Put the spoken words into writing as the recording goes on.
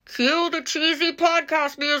Cue the cheesy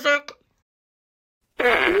podcast music.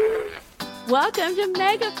 Welcome to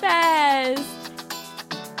MegaFest,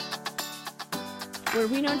 where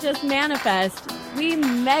we don't just manifest, we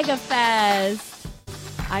MegaFest.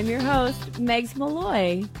 I'm your host, Megs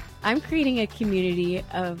Malloy. I'm creating a community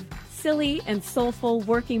of silly and soulful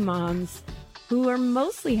working moms who are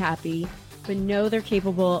mostly happy, but know they're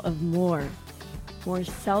capable of more. More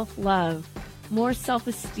self-love, more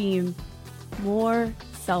self-esteem, more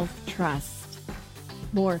self-trust,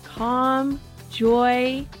 more calm,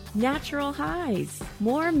 joy, natural highs,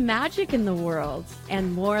 more magic in the world,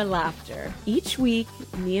 and more laughter. Each week,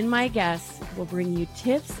 me and my guests will bring you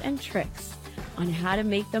tips and tricks on how to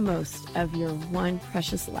make the most of your one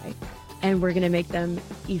precious life. And we're going to make them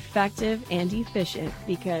effective and efficient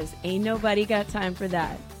because ain't nobody got time for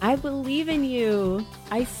that. I believe in you.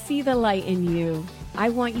 I see the light in you. I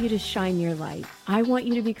want you to shine your light. I want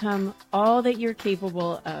you to become all that you're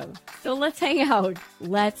capable of. So let's hang out.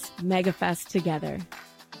 Let's MegaFest together.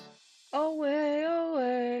 Away,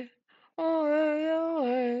 away, away,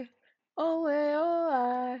 away, away,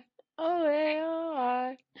 away, away,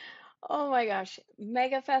 away. Oh my gosh,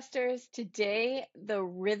 MegaFesters, today the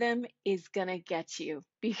rhythm is gonna get you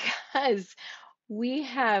because we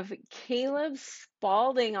have Caleb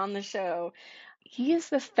Spaulding on the show. He is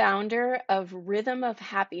the founder of Rhythm of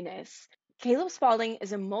Happiness. Caleb Spaulding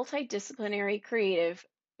is a multidisciplinary creative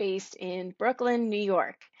based in Brooklyn, New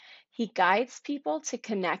York. He guides people to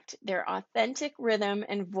connect their authentic rhythm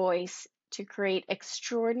and voice to create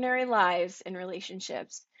extraordinary lives and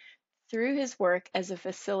relationships through his work as a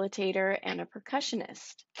facilitator and a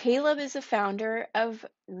percussionist. Caleb is a founder of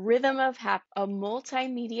Rhythm of Hap, a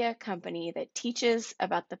multimedia company that teaches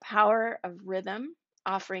about the power of rhythm,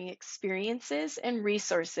 offering experiences and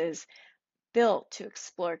resources built to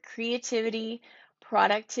explore creativity,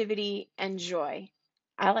 productivity, and joy.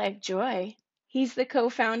 I like joy. He's the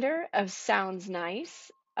co-founder of Sounds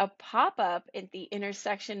Nice, a pop-up at the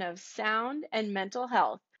intersection of sound and mental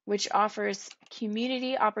health, which offers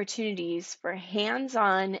community opportunities for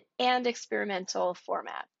hands-on and experimental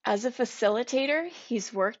format. As a facilitator,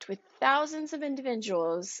 he's worked with thousands of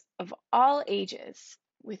individuals of all ages,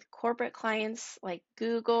 with corporate clients like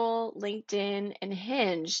Google, LinkedIn, and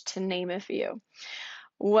Hinge, to name a few.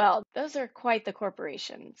 Well, those are quite the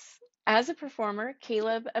corporations. As a performer,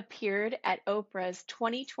 Caleb appeared at Oprah's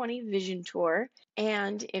 2020 Vision Tour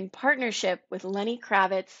and in partnership with Lenny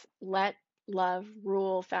Kravitz's Let Love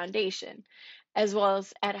Rule Foundation, as well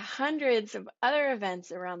as at hundreds of other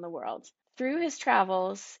events around the world. Through his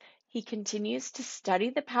travels, he continues to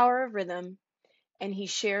study the power of rhythm, and he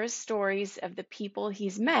shares stories of the people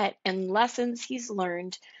he's met and lessons he's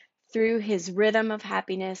learned through his Rhythm of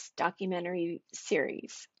Happiness documentary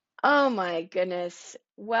series. Oh my goodness.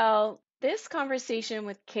 Well, this conversation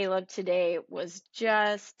with Caleb today was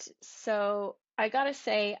just so, I gotta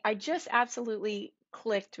say, I just absolutely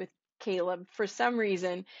clicked with Caleb for some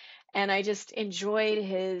reason, and I just enjoyed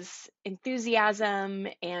his enthusiasm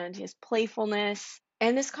and his playfulness.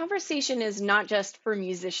 And this conversation is not just for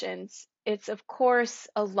musicians. It's, of course,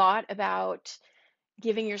 a lot about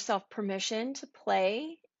giving yourself permission to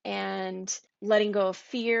play and letting go of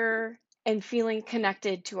fear and feeling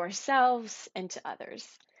connected to ourselves and to others.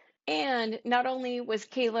 And not only was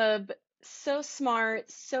Caleb so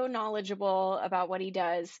smart, so knowledgeable about what he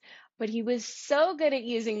does, but he was so good at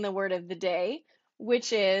using the word of the day,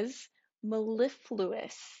 which is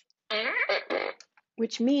mellifluous,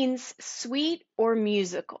 which means sweet or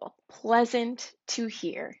musical, pleasant to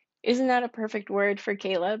hear. Isn't that a perfect word for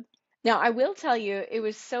Caleb? Now, I will tell you, it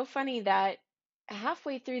was so funny that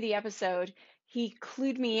halfway through the episode, he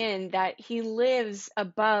clued me in that he lives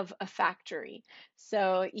above a factory.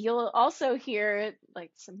 So you'll also hear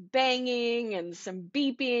like some banging and some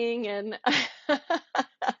beeping and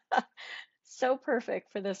so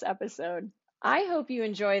perfect for this episode. I hope you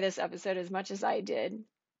enjoy this episode as much as I did.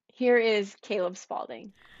 Here is Caleb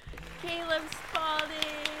Spaulding. Caleb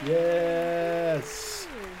Spaulding! Yes!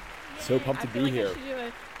 Yay. So pumped to be here. I should do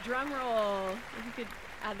a drum roll. If you could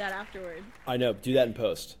add that afterward. I know. Do that in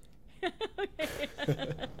post.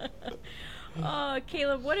 Oh,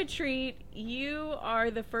 Caleb, what a treat. You are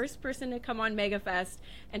the first person to come on MegaFest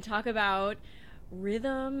and talk about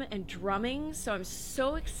rhythm and drumming. So I'm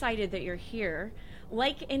so excited that you're here.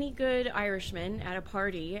 Like any good Irishman at a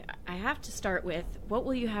party, I have to start with, what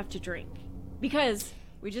will you have to drink? Because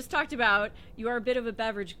we just talked about you are a bit of a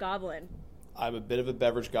beverage goblin. I'm a bit of a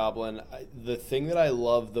beverage goblin. The thing that I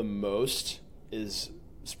love the most is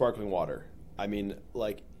sparkling water. I mean,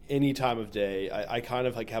 like any time of day, I kind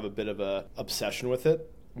of like have a bit of a obsession with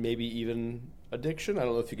it. Maybe even addiction. I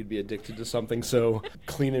don't know if you could be addicted to something so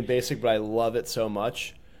clean and basic, but I love it so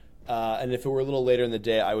much. And if it were a little later in the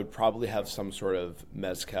day, I would probably have some sort of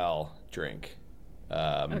mezcal drink.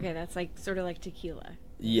 Okay, that's like sort of like tequila.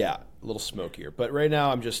 Yeah, a little smokier. But right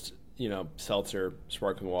now I'm just, seltzer,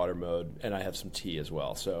 sparkling water mode, and I have some tea as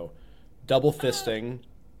well. So double fisting.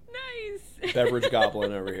 Nice. Beverage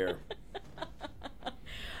goblin over here.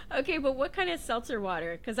 Okay, but what kind of seltzer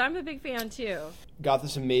water? Because I'm a big fan too. Got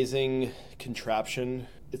this amazing contraption.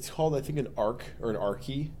 It's called, I think, an ARC or an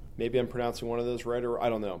ARCY. Maybe I'm pronouncing one of those right, or I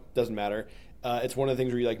don't know. Doesn't matter. It's one of the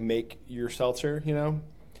things where you make your seltzer,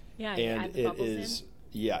 Yeah, and add the bubbles in.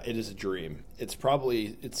 Yeah, it is a dream. It's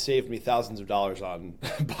saved me thousands of dollars on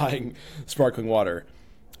buying sparkling water.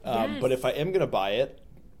 Yes. But if I am going to buy it,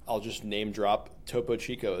 I'll just name drop Topo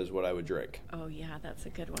Chico is what I would drink. Oh yeah, that's a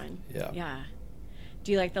good one. Yeah. Yeah.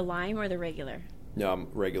 Do you like the lime or the regular? No, I'm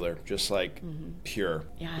regular, just pure.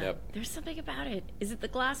 Yeah. Yep. There's something about it. Is it the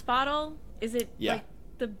glass bottle? Is it like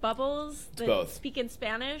the bubbles that both. speak in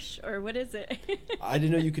Spanish, or what is it? I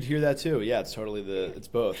didn't know you could hear that too. Yeah, it's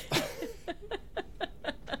both.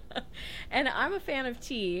 And I'm a fan of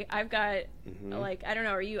tea. I've got I don't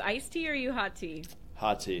know, are you iced tea or are you hot tea?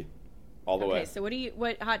 Hot tea. All the way. Okay, so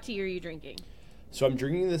what hot tea are you drinking? So I'm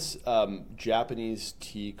drinking this Japanese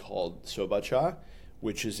tea called sobacha,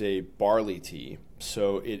 which is a barley tea.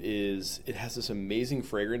 So it has this amazing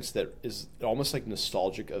fragrance that is almost like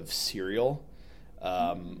nostalgic of cereal,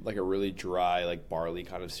 like a really dry, like barley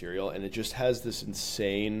kind of cereal, and it just has this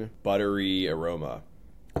insane buttery aroma.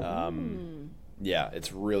 Yeah,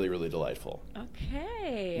 it's really, really delightful.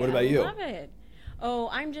 Okay. What about you? I love it. Oh,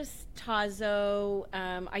 I'm just Tazo.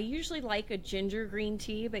 I usually like a ginger green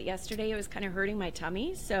tea, but yesterday it was kind of hurting my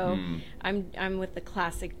tummy, so I'm with the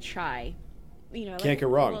classic chai. Can't go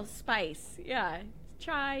wrong. A little spice. Yeah.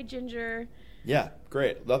 Chai, ginger. Yeah,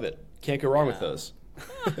 great. Love it. Can't go wrong with those.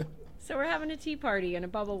 So we're having a tea party and a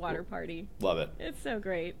bubble water party. Love it. It's so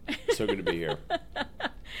great. So good to be here.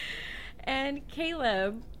 And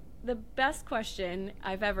Caleb, the best question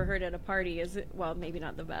I've ever heard at a party is, well, maybe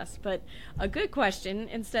not the best, but a good question,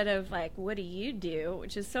 instead of what do you do,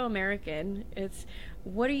 which is so American, it's,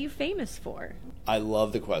 what are you famous for? I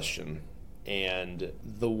love the question. And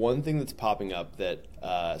the one thing that's popping up that,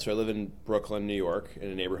 so I live in Brooklyn, New York, in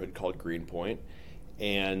a neighborhood called Greenpoint.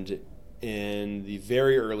 And in the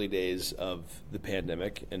very early days of the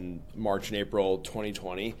pandemic, in March and April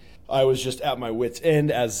 2020, I was just at my wit's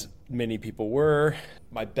end, as many people were.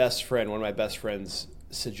 One of my best friends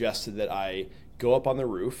suggested that I go up on the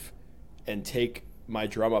roof and take my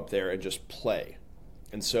drum up there and just play.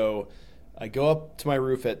 And so I go up to my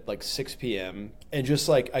roof at 6 p.m. and just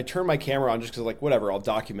I turn my camera on just because whatever, I'll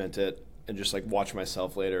document it and just watch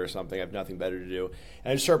myself later or something. I have nothing better to do.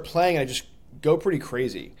 And I just start playing and I just go pretty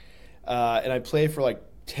crazy. And I play for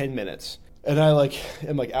 10 minutes. And I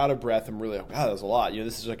am out of breath. I'm really wow, that was a lot.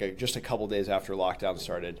 This is just a couple days after lockdown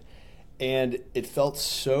started. And it felt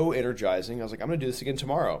so energizing. I was I'm going to do this again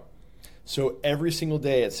tomorrow. So every single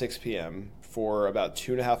day at 6 p.m. for about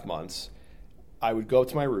 2.5 months, I would go up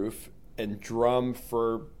to my roof and drum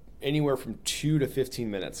for anywhere from 2 to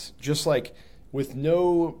 15 minutes. Just with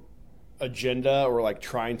no agenda or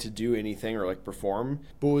trying to do anything or perform.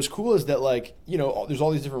 But what was cool is that there's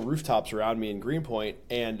all these different rooftops around me in Greenpoint,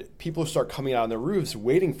 and people start coming out on the roofs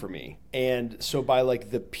waiting for me. And so by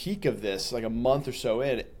the peak of this, a month or so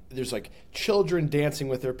in, there's children dancing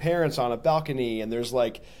with their parents on a balcony, and there's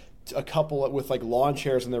a couple with lawn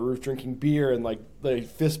chairs on their roof drinking beer and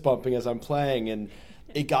fist bumping as I'm playing. And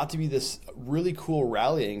it got to be this really cool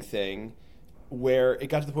rallying thing where it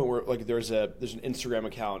got to the point where there's an Instagram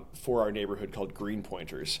account for our neighborhood called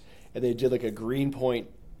Greenpointers, and they did a Greenpoint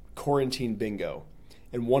quarantine bingo,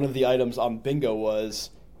 and one of the items on bingo was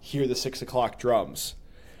hear the 6 o'clock drums.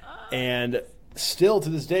 And still to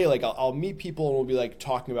this day, I'll meet people and we'll be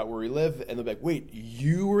talking about where we live, and they'll be wait,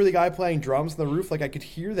 you were the guy playing drums on the roof? I could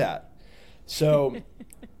hear that. So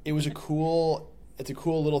it was it's a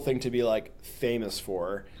cool little thing to be famous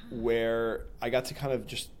for, where I got to kind of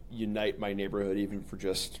just unite my neighborhood even for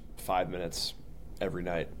just 5 minutes every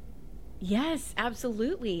night. Yes,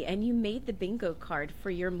 absolutely. And you made the bingo card for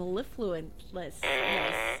your mellifluent list.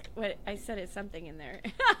 Yes. What I said is something in there.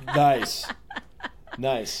 Nice.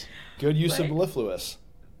 Good use of mellifluous.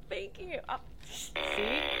 Thank you. Oh, see,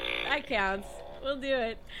 that counts. We'll do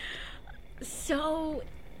it. So,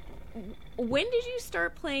 when did you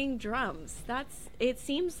start playing drums? It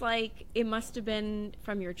seems like it must have been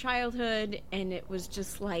from your childhood, and it was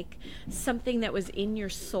just something that was in your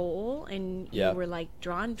soul, and you were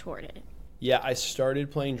drawn toward it. Yeah, I started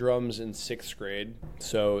playing drums in 6th grade,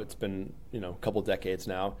 so it's been, a couple decades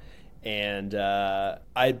now. And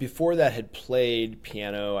before that had played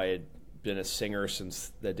piano. I had been a singer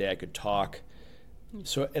since the day I could talk.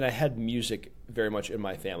 So, and I had music very much in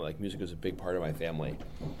my family. Like, music was a big part of my family.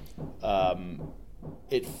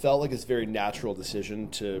 It felt like this very natural decision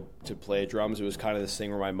to play drums. It was kind of this thing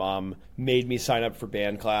where my mom made me sign up for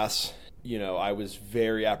band class. I was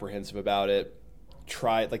very apprehensive about it.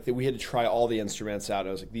 We had to try all the instruments out. And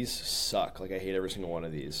I was like, these suck. Like, I hate every single one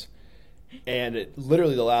of these. And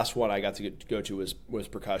literally the last one I got to go to was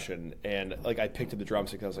percussion. And like, I picked up the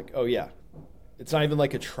drumstick and I was like, oh yeah. It's not even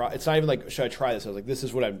like a try. It's not even like, should I try this? I was like, this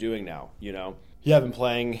is what I'm doing now, Yeah, I've been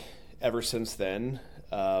playing ever since then.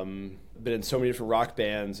 Been in so many different rock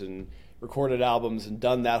bands and recorded albums and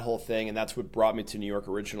done that whole thing. And that's what brought me to New York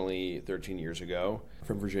originally 13 years ago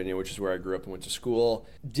from Virginia, which is where I grew up and went to school.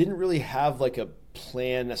 Didn't really have like a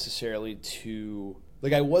plan necessarily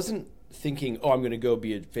I wasn't thinking, oh, I'm going to go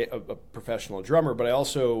be a professional drummer, but I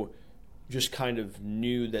also just kind of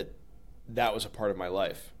knew that was a part of my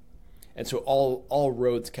life. And so all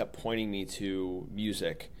roads kept pointing me to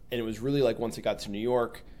music. And it was really like once I got to New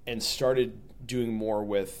York and started doing more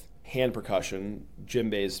with hand percussion,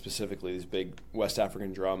 djembes specifically, these big West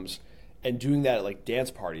African drums, and doing that at like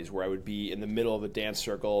dance parties where I would be in the middle of a dance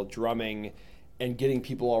circle drumming and getting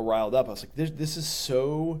people all riled up. I was like, this is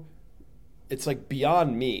so... It's like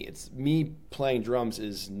beyond me. It's me playing drums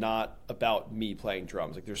is not about me playing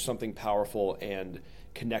drums. Like, there's something powerful and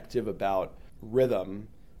connective about rhythm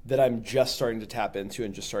that I'm just starting to tap into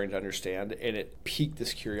and just starting to understand. And it piqued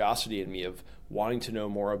this curiosity in me of wanting to know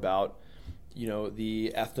more about,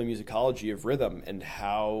 the ethnomusicology of rhythm and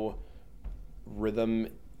how rhythm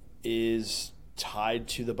is tied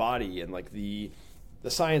to the body and like the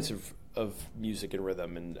science of music and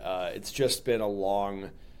rhythm. And it's just been a long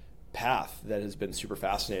path that has been super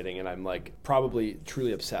fascinating, and I'm like probably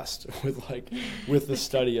truly obsessed with the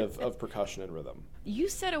study of percussion and rhythm. You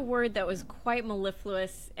said a word that was quite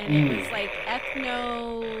mellifluous, and it was like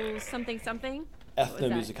ethno something.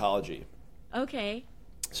 Ethnomusicology. Okay.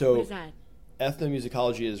 So what is that?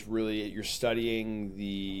 Ethnomusicology is really, you're studying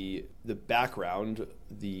the background,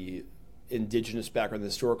 the indigenous background, the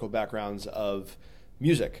historical backgrounds of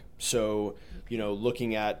music. So,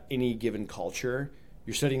 looking at any given culture,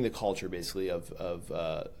 you're studying the culture basically of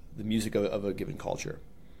the music of a given culture.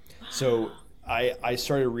 So I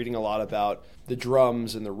started reading a lot about the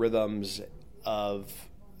drums and the rhythms of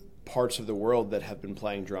parts of the world that have been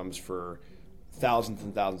playing drums for thousands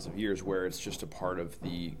and thousands of years, where it's just a part of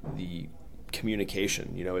the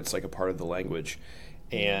communication. It's like a part of the language,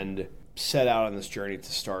 and set out on this journey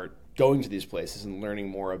to start going to these places and learning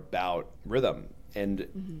more about rhythm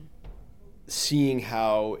and seeing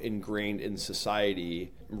how ingrained in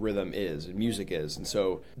society rhythm is and music is. And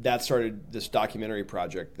so that started this documentary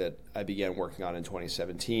project that I began working on in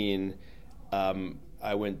 2017.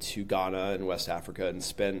 I went to Ghana in West Africa and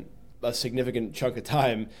spent a significant chunk of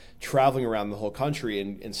time traveling around the whole country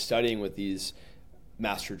and studying with these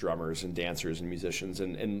master drummers and dancers and musicians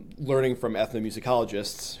and learning from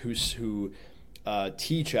ethnomusicologists who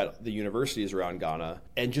teach at the universities around Ghana,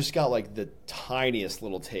 and just got like the tiniest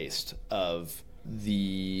little taste of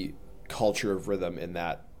the culture of rhythm in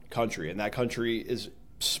that country. And that country is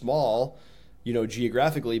small,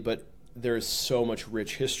 geographically, but there's so much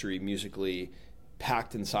rich history musically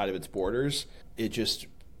packed inside of its borders. It just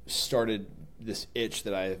started this itch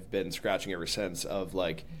that I have been scratching ever since, of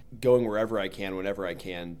like going wherever I can, whenever I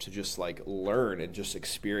can, to just like learn and just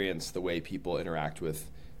experience the way people interact with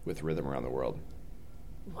rhythm around the world.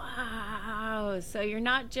 Wow. So you're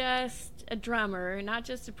not just a drummer, not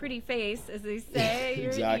just a pretty face, as they say.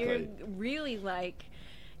 Exactly. You're really like,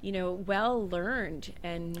 well learned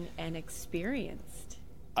and experienced.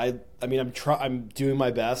 I mean, I'm doing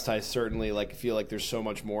my best. I certainly feel like there's so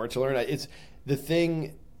much more to learn. It's the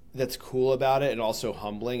thing that's cool about it and also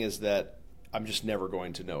humbling is that I'm just never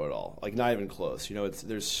going to know it all. Like, not even close.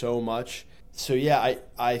 There's so much. So yeah,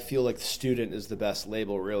 I feel like student is the best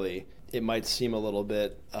label, really. It might seem a little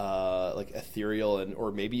bit like ethereal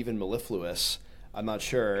or maybe even mellifluous. I'm not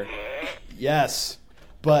sure. Yes,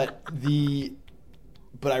 but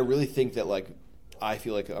I really think that I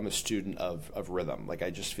feel like I'm a student of rhythm. Like, I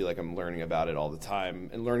just feel like I'm learning about it all the time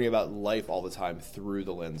and learning about life all the time through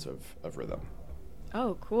the lens of rhythm.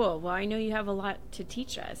 Oh, cool. Well, I know you have a lot to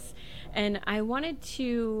teach us. And I wanted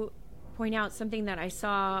to point out something that I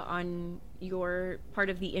saw on your part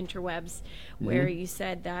of the interwebs, where you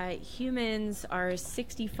said that humans are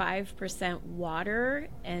 65% water,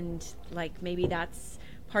 and maybe that's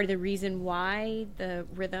part of the reason why the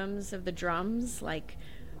rhythms of the drums,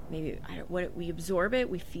 maybe we absorb it,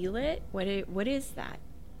 we feel it. What is that?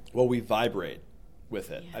 Well, we vibrate. with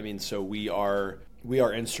it. Yeah. I mean, so we are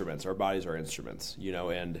instruments. Our bodies are instruments,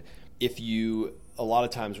 and if you, a lot of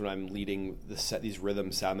times when I'm leading these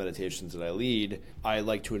rhythm sound meditations that I lead, I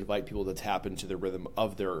like to invite people to tap into the rhythm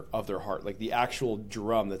of their heart, like the actual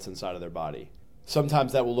drum that's inside of their body.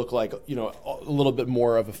 Sometimes that will look like, a little bit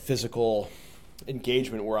more of a physical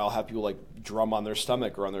engagement where I'll have people like drum on their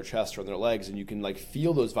stomach or on their chest or on their legs, and you can like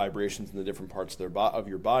feel those vibrations in the different parts of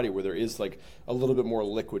your body where there is like a little bit more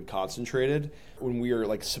liquid concentrated. When we are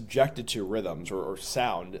like subjected to rhythms or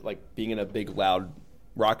sound, like being in a big loud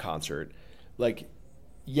rock concert, like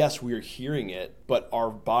yes, we are hearing it, but our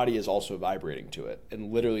body is also vibrating to it,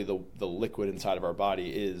 and literally the liquid inside of our body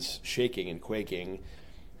is shaking and quaking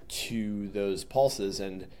to those pulses.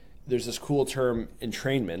 And there's this cool term,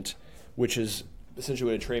 entrainment, which is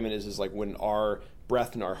essentially what entrainment is like when our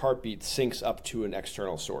breath and our heartbeat syncs up to an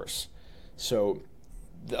external source. So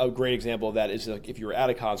a great example of that is like if you were at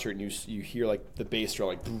a concert and you hear like the bass drum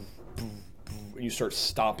like boom, boom, boom, and you start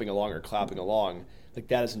stomping along or clapping along, like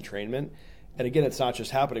that is entrainment. And again, it's not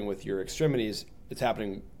just happening with your extremities, it's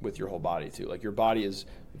happening with your whole body too. Like your body is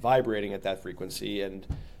vibrating at that frequency, and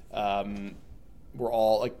we're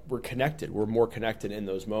all like, we're connected. We're more connected in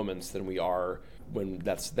those moments than we are when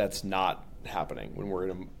that's not happening, when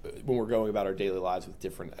we're going about our daily lives with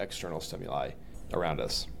different external stimuli around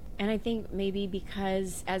us. And I think maybe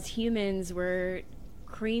because as humans we're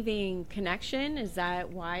craving connection, is that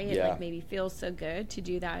why it like maybe feels so good to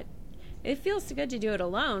do that? It feels so good to do it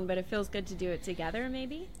alone, but it feels good to do it together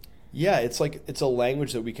maybe? Yeah, it's like it's a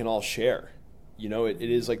language that we can all share. It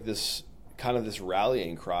is like this kind of this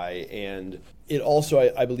rallying cry, and it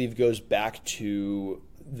also I believe goes back to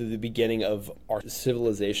the beginning of our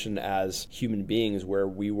civilization as human beings, where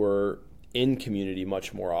we were in community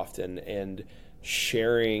much more often and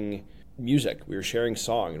sharing music. We were sharing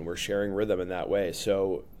song and we're sharing rhythm in that way.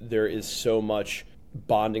 So there is so much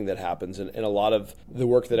bonding that happens. And a lot of the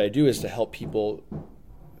work that I do is to help people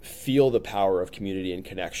feel the power of community and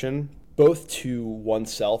connection, both to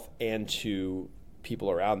oneself and to people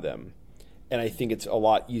around them. And I think it's a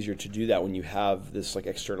lot easier to do that when you have this like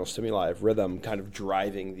external stimuli of rhythm kind of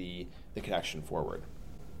driving the connection forward.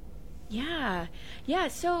 Yeah.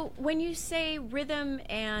 So when you say rhythm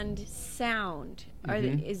and sound,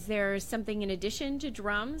 is there something in addition to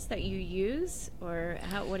drums that you use, or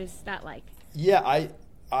what is that like? Yeah,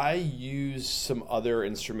 I use some other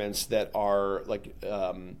instruments that are like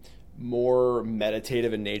more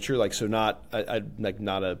meditative in nature. Like, so I'm like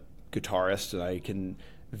not a guitarist, and I can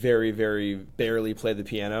very, very barely play the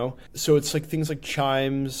piano. So it's like things like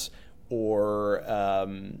chimes or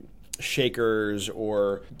shakers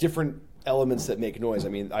or different elements that make noise. I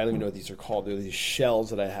mean, I don't even know what these are called. They're these shells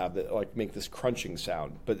that I have that like make this crunching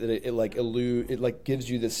sound, but it gives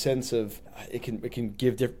you this sense of it can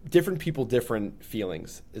give different people different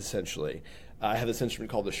feelings. Essentially, I have this instrument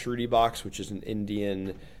called the Shruti box, which is an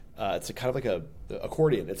Indian. It's a kind of like a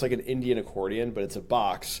accordion. It's like an Indian accordion, but it's a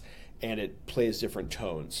box, and it plays different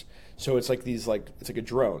tones. So it's like it's like a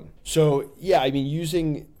drone. So yeah, I mean,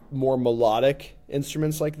 using more melodic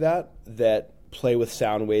instruments like that play with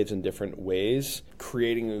sound waves in different ways,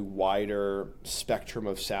 creating a wider spectrum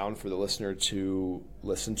of sound for the listener to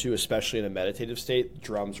listen to, especially in a meditative state.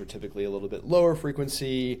 Drums are typically a little bit lower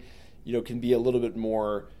frequency, can be a little bit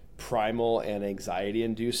more primal and anxiety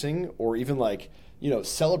inducing, or even like,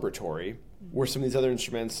 celebratory, where some of these other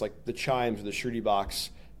instruments like the chimes or the Shruti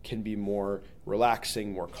box can be more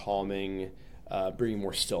relaxing, more calming, bringing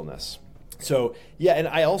more stillness. So yeah, and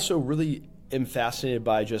I also really am fascinated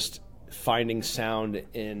by just finding sound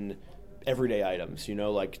in everyday items,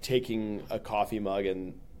 like taking a coffee mug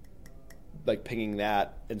and like pinging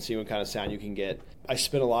that and seeing what kind of sound you can get. I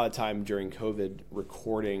spent a lot of time during COVID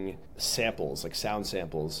recording samples, like sound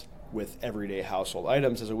samples, with everyday household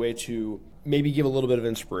items as a way to maybe give a little bit of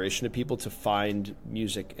inspiration to people to find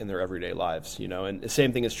music in their everyday lives, and the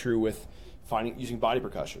same thing is true with using body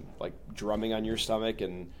percussion, like drumming on your stomach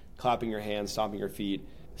and clapping your hands, stomping your feet,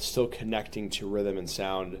 still connecting to rhythm and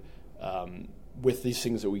sound with these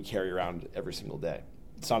things that we carry around every single day.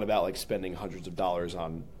 It's not about like spending hundreds of dollars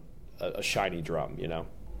on a shiny drum,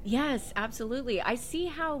 Yes, absolutely. I see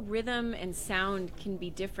how rhythm and sound can be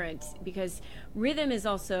different, because rhythm is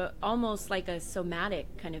also almost like a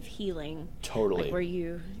somatic kind of healing. Totally. Like where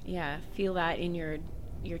you feel that in your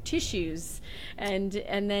tissues, and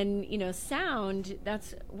then sound,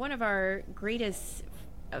 that's one of our greatest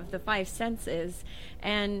of the five senses.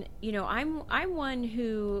 And I'm one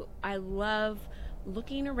who I love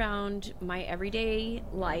looking around my everyday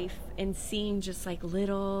life and seeing just like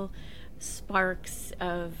little sparks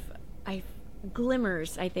of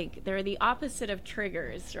glimmers, I think. They're the opposite of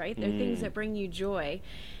triggers, right? They're things that bring you joy.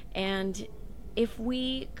 And if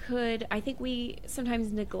we could, I think we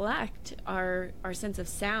sometimes neglect our sense of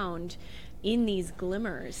sound in these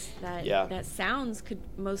glimmers that sounds could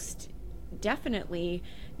most definitely,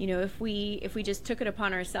 if we just took it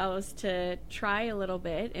upon ourselves to try a little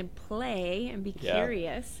bit and play and be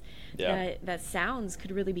curious, that sounds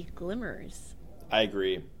could really be glimmers. I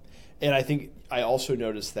agree. And I think I also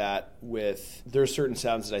noticed that there are certain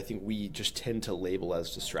sounds that I think we just tend to label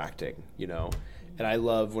as distracting, And I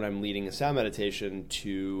love when I'm leading a sound meditation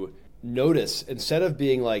to notice, instead of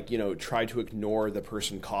being like, try to ignore the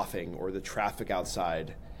person coughing or the traffic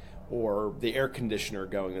outside or the air conditioner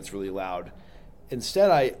going that's really loud. Instead,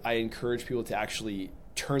 I encourage people to actually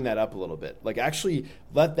turn that up a little bit. Like actually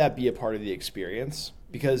let that be a part of the experience,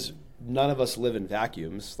 because none of us live in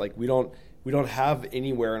vacuums. Like we don't have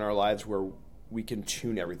anywhere in our lives where we can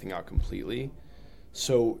tune everything out completely.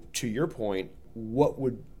 So to your point, what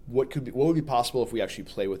would be possible if we actually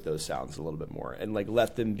play with those sounds a little bit more and like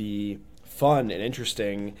let them be fun and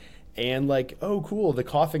interesting and like, oh cool, the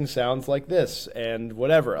coughing sounds like this and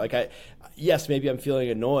whatever. Like yes, maybe I'm feeling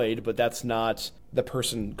annoyed, but that's not the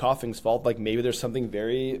person coughing's fault. Like maybe there's something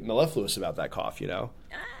very mellifluous about that cough, Yeah.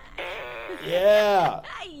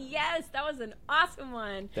 Yes, that was an awesome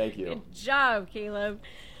one. Thank you. Good job, Caleb.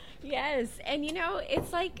 Yes, and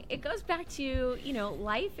it's like, it goes back to,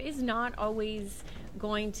 life is not always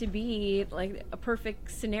going to be like a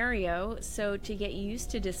perfect scenario. So to get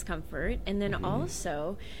used to discomfort, and then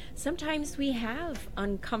also sometimes we have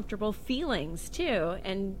uncomfortable feelings too,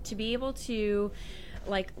 and to be able to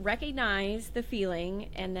like recognize the feeling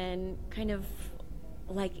and then kind of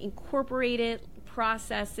like incorporate it,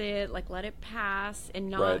 process it, like let it pass and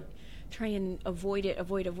not try and avoid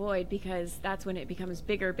it, because that's when it becomes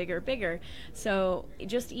bigger. So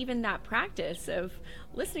just even that practice of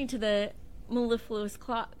listening to the mellifluous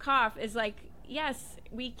cough is like, yes,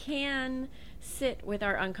 we can sit with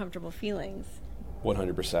our uncomfortable feelings.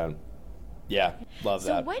 100%. Yeah, love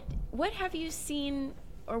that. So what have you seen,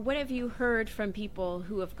 or what have you heard from people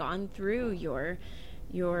who have gone through your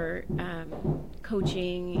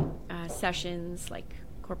coaching sessions, like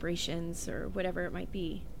corporations or whatever it might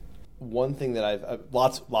be? One thing that I've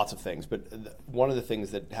lots of things, but one of the things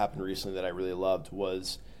that happened recently that I really loved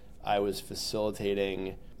was I was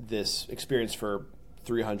facilitating this experience for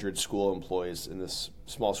 300 school employees in this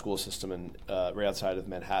small school system in right outside of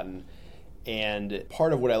Manhattan. And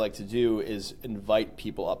part of what I like to do is invite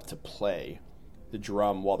people up to play the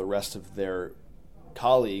drum while the rest of their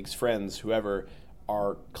colleagues, friends, whoever,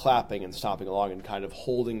 are clapping and stomping along and kind of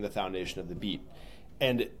holding the foundation of the beat.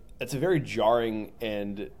 And it's a very jarring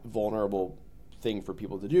and vulnerable thing for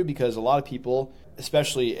people to do, because a lot of people,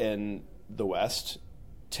 especially in the West,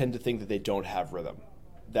 tend to think that they don't have rhythm.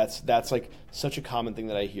 That's like such a common thing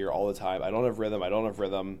that I hear all the time. I don't have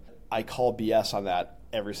rhythm. I call BS on that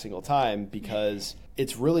every single time, because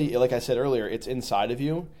it's really, like I said earlier, it's inside of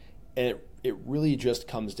you, and it really just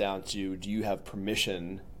comes down to, do you have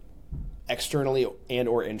permission externally and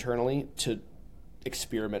or internally to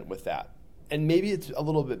experiment with that? And maybe it's a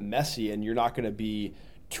little bit messy, and you're not going to be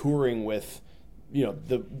touring with,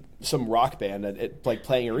 some rock band at like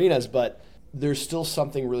playing arenas, but there's still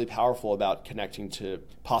something really powerful about connecting to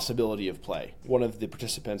possibility of play. One of the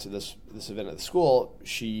participants of this event at the school,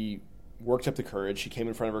 she worked up the courage. She came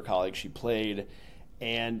in front of her colleagues. She played,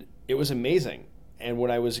 and it was amazing. And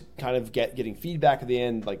when I was kind of getting feedback at the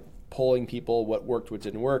end, like polling people, what worked, what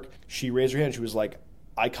didn't work, she raised her hand. She was like,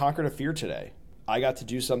 I conquered a fear today. I got to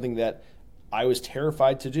do something that I was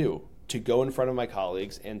terrified to do, to go in front of my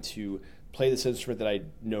colleagues and to play this instrument that I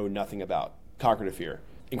know nothing about. Conquered a fear.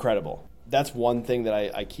 Incredible. That's one thing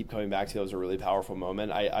that I keep coming back to. That was a really powerful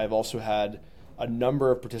moment. I've also had a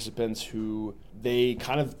number of participants who they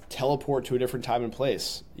kind of teleport to a different time and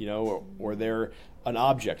place, or they're an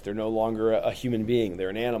object. They're no longer a human being. They're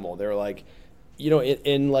an animal. They're like,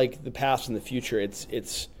 in like the past and the future,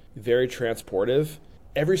 it's very transportive.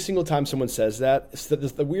 Every single time someone says that,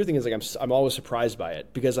 the weird thing is like I'm always surprised by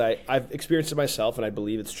it, because I've experienced it myself and I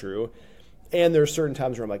believe it's true. And there are certain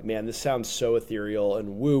times where I'm like, man, this sounds so ethereal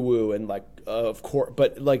and woo-woo and like, of course,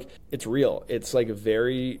 but like it's real. It's like a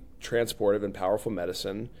very transportive and powerful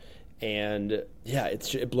medicine. And yeah,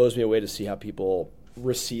 it blows me away to see how people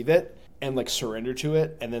receive it and like surrender to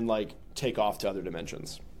it and then like take off to other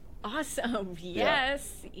dimensions. Awesome.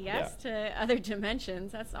 Yes to other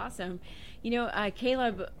dimensions. That's awesome.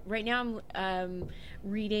 Caleb, right now I'm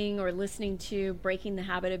reading or listening to Breaking the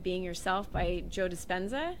Habit of Being Yourself by Joe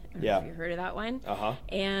Dispenza. I don't know if you heard of that one.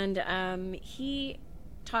 And he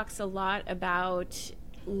talks a lot about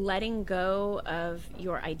letting go of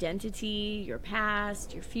your identity, your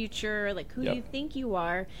past, your future, like who you think you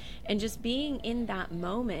are, and just being in that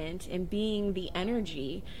moment and being the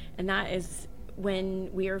energy. And that is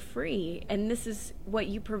when we are free. And this is what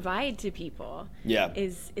you provide to people.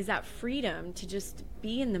 Is that freedom to just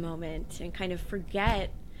be in the moment and kind of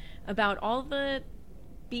forget about all the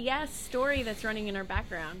BS story that's running in our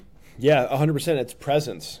background. Yeah, 100%. It's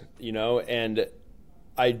presence, and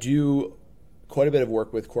I do quite a bit of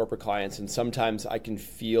work with corporate clients, and sometimes I can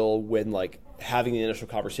feel when like having the initial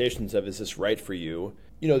conversations of, is this right for you?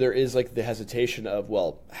 There is like the hesitation of,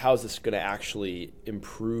 well, how is this going to actually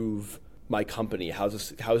improve my company? How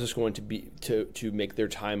is this going to be to make their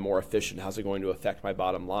time more efficient? How's it going to affect my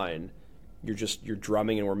bottom line? You're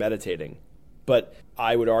drumming and we're meditating. But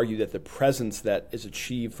I would argue that the presence that is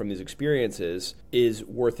achieved from these experiences is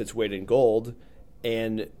worth its weight in gold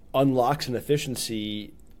and unlocks an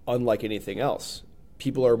efficiency unlike anything else.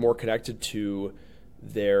 People are more connected to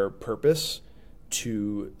their purpose,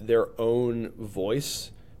 to their own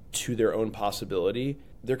voice, to their own possibility.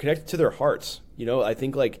 They're connected to their hearts. I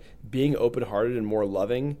think like being open-hearted and more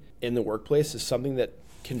loving in the workplace is something that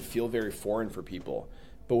can feel very foreign for people.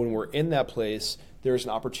 But when we're in that place, there's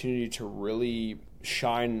an opportunity to really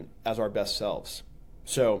shine as our best selves.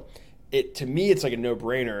 So to me, it's like a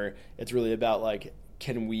no-brainer. It's really about like,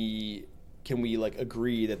 can we like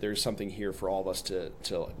agree that there's something here for all of us to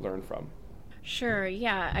learn from? Sure,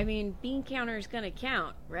 yeah. I mean, bean counter is going to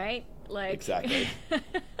count, right? Like exactly.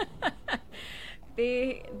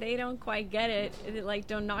 They don't quite get it. Like,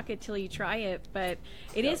 don't knock it till you try it. But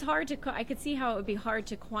it is hard to. I could see how it would be hard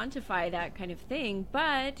to quantify that kind of thing.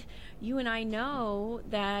 But you and I know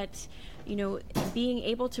that, being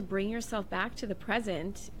able to bring yourself back to the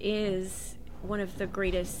present is one of the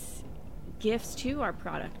greatest gifts to our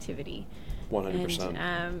productivity. 100%.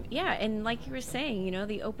 And, and like you were saying,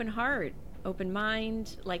 the open heart, open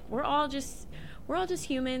mind. Like we're all just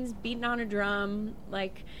humans beating on a drum.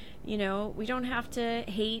 Like, we don't have to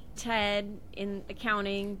hate Ted in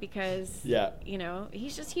accounting because,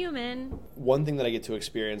 he's just human. One thing that I get to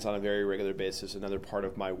experience on a very regular basis, another part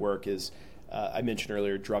of my work is, I mentioned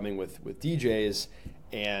earlier, drumming with DJs,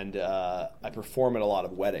 and I perform at a lot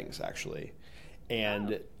of weddings, actually.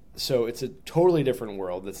 And so it's a totally different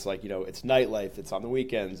world. It's like, it's nightlife, it's on the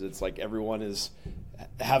weekends, it's like everyone is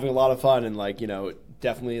having a lot of fun and like,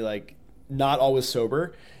 definitely like not always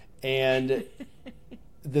sober. And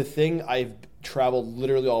the thing, I've traveled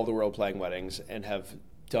literally all over the world playing weddings and have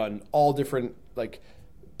done all different like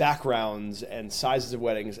backgrounds and sizes of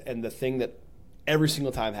weddings. And the thing that every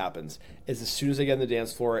single time happens is as soon as I get on the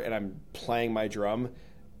dance floor and I'm playing my drum,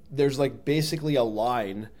 there's like basically a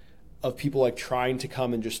line of people like trying to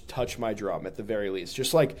come and just touch my drum at the very least.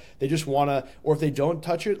 Just like they just want to, or if they don't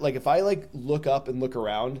touch it, like if I like look up and look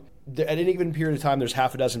around, at any given period of time, there's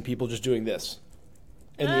half a dozen people just doing this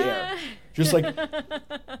in the air. Just like,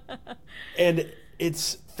 and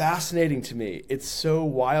it's fascinating to me. It's so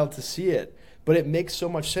wild to see it, but it makes so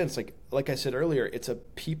much sense. Like I said earlier,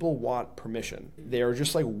 people want permission. They are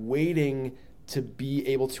just like waiting to be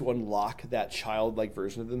able to unlock that childlike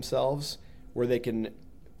version of themselves where they can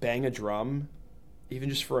bang a drum even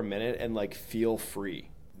just for a minute and like feel free.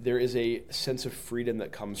 There is a sense of freedom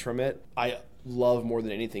that comes from it. I love more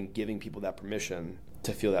than anything giving people that permission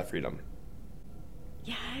to feel that freedom.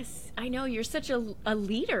 Yes, I know. You're such a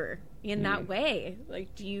leader in that way.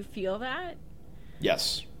 Like, do you feel that?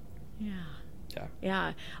 Yes.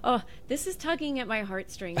 Yeah. Oh, this is tugging at my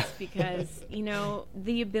heartstrings because,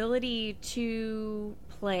 the ability to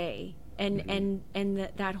play and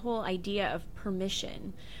that whole idea of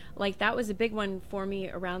permission, like that was a big one for me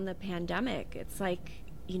around the pandemic. It's like,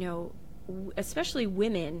 especially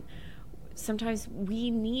women, sometimes we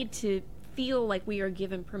need to feel like we are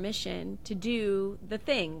given permission to do the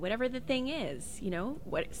thing, whatever the thing is,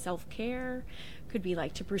 what self-care could be,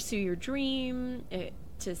 like to pursue your dream,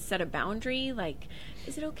 to set a boundary, like,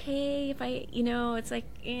 is it okay if I, it's like,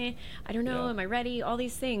 I don't know, am I ready? All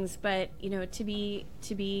these things, but to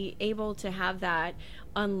be able to have that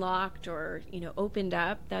unlocked or opened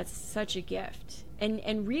up, that's such a gift.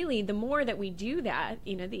 And really, the more that we do that,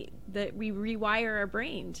 that we rewire our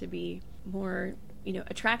brain to be more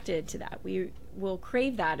attracted to that. We will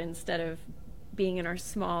crave that instead of being in our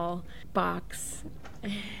small box.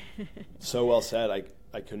 So well said.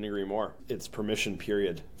 I couldn't agree more. It's permission,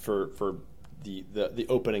 period, for the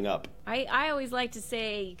opening up. I always like to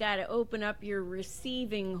say you got to open up your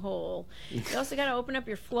receiving hole. You also got to open up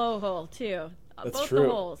your flow hole too. That's both true. The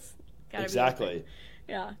holes. Gotta be open.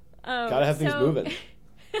 Yeah. Gotta have things moving.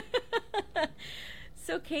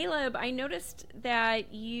 So Caleb, I noticed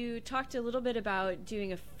that you talked a little bit about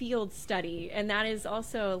doing a field study, and that is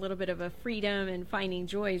also a little bit of a freedom and finding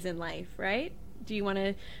joys in life, right? Do you want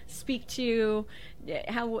to speak to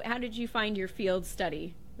how did you find your field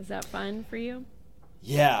study? Was that fun for you?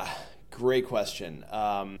 Yeah, great question.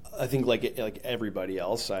 I think like everybody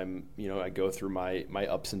else, I go through my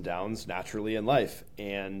ups and downs naturally in life,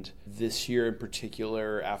 and this year in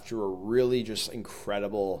particular, after a really just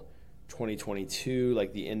incredible 2022,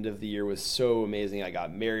 like the end of the year was so amazing. I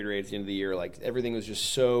got married right at the end of the year. Like everything was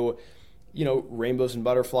just so, rainbows and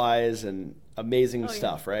butterflies and amazing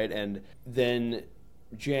stuff, right? And then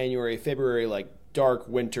January, February, like dark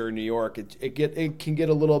winter New York, it can get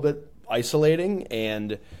a little bit isolating,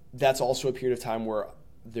 and that's also a period of time where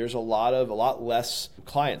there's a lot less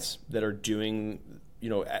clients that are doing,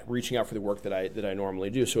 reaching out for the work that I normally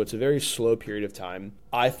do. So it's a very slow period of time.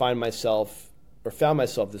 I found myself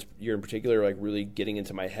this year in particular, like really getting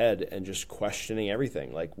into my head and just questioning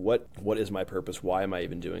everything. Like, what is my purpose? Why am I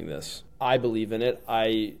even doing this? I believe in it.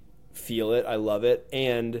 I feel it. I love it.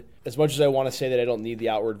 And as much as I want to say that I don't need the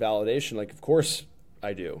outward validation, like, of course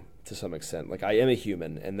I do to some extent. Like, I am a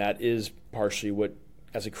human, and that is partially what,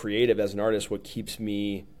 as a creative, as an artist, what keeps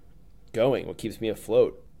me going, what keeps me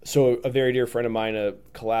afloat. So a very dear friend of mine, a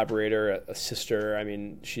collaborator, a sister, I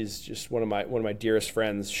mean, she's just one of my dearest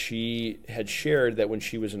friends. She had shared that when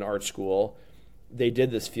she was in art school, they did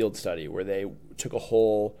this field study where they took a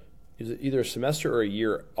whole, either a semester or a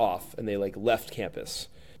year off, and they like left campus.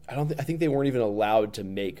 I think they weren't even allowed to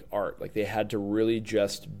make art. Like, they had to really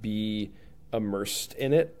just be immersed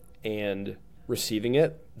in it and receiving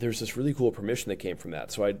it. There's this really cool permission that came from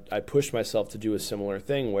that. So I pushed myself to do a similar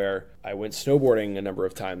thing where I went snowboarding a number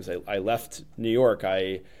of times. I left New York.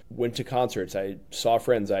 I went to concerts. I saw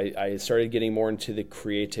friends. I started getting more into the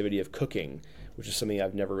creativity of cooking, which is something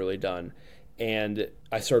I've never really done. And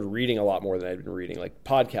I started reading a lot more than I'd been reading, like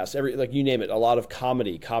podcasts, like you name it, a lot of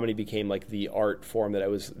comedy. Comedy became like the art form that I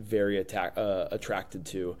was very attracted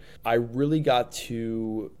to. I really got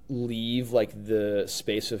to leave like the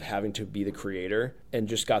space of having to be the creator and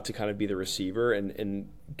just got to kind of be the receiver, and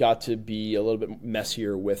got to be a little bit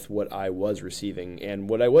messier with what I was receiving and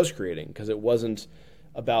what I was creating, because it wasn't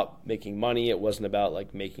about making money. It wasn't about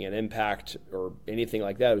like making an impact or anything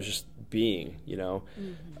like that. It was just being,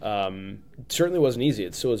 certainly wasn't easy.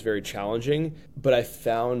 It still was very challenging, but I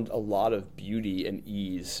found a lot of beauty and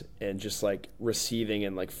ease and just like receiving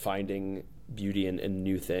and like finding beauty in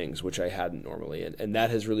new things, which I hadn't normally. And that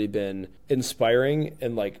has really been inspiring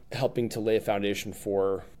and like helping to lay a foundation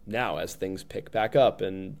for now as things pick back up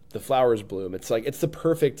and the flowers bloom. It's like, it's the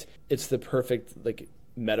perfect like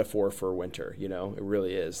metaphor for winter, it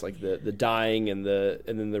really is, like the dying and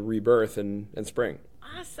then the rebirth and spring.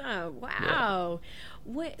 Awesome. Wow.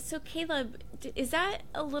 Yeah. So Caleb, is that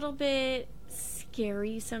a little bit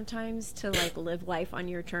scary sometimes to like live life on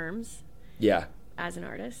your terms? Yeah. As an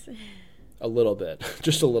artist? A little bit.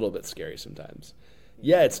 Just a little bit scary sometimes.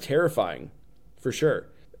 Yeah, it's terrifying for sure.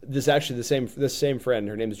 This same friend,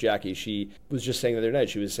 her name is Jackie, she was just saying the other night,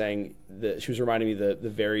 she was reminding me the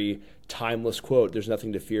very timeless quote, "There's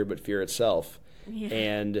nothing to fear but fear itself." Yeah.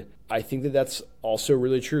 And I think that that's also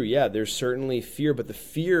really true. Yeah, there's certainly fear, but the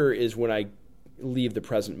fear is when I leave the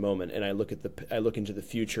present moment and I look into the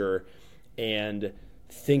future and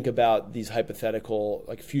think about these hypothetical,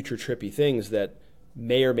 like future trippy things that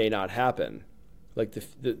may or may not happen. Like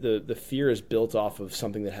the fear is built off of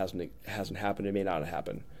something that hasn't happened and may not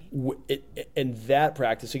happen. And that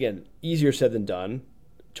practice, again, easier said than done.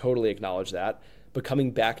 Totally acknowledge that. But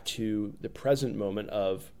coming back to the present moment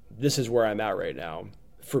of this is where I'm at right now,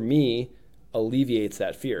 for me, alleviates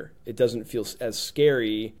that fear. It doesn't feel as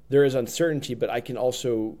scary. There is uncertainty, but I can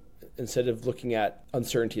also, instead of looking at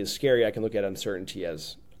uncertainty as scary, I can look at uncertainty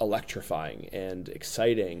as electrifying and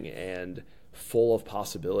exciting and full of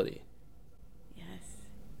possibility.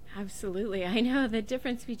 Absolutely. I know the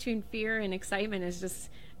difference between fear and excitement is just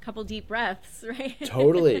a couple deep breaths, right?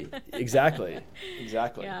 Totally. Exactly.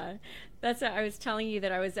 Yeah. That's what I was telling you,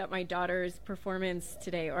 that I was at my daughter's performance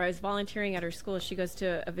today, or I was volunteering at her school. She goes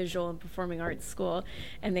to a visual and performing arts school,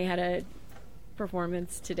 and they had a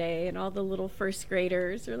performance today, and all the little first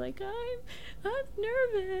graders are like, I'm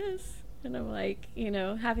nervous. And I'm like,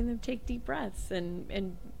 having them take deep breaths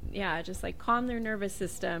and yeah, just like calm their nervous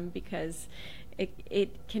system, because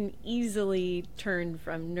it can easily turn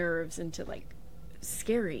from nerves into like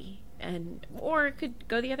scary, or it could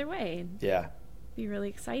go the other way and be really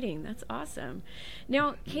exciting. That's awesome.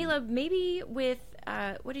 Now, Caleb, maybe with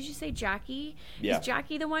what did you say, Jackie? Yeah. Is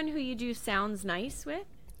Jackie the one who you do Sounds Nice with?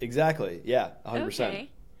 Exactly. Yeah, 100%. Okay.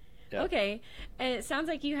 Yeah. Okay. And it sounds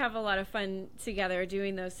like you have a lot of fun together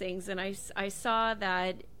doing those things. And I saw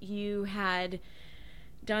that you had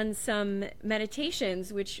done some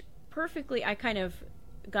meditations, which perfectly, I kind of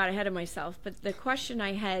got ahead of myself. But the question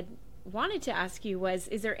I had wanted to ask you was,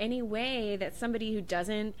 is there any way that somebody who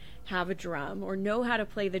doesn't have a drum or know how to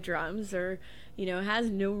play the drums or, has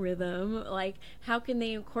no rhythm, like how can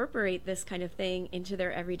they incorporate this kind of thing into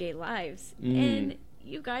their everyday lives? And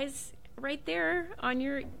you guys right there on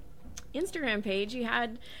your Instagram page, you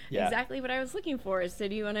had exactly what I was looking for. So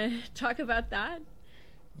do you want to talk about that?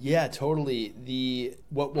 Yeah, totally.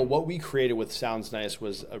 What we created with Sounds Nice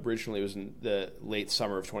was originally, it was in the late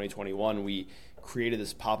summer of 2021. We created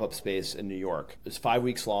this pop-up space in New York. It was 5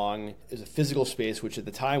 weeks long. It was a physical space, which at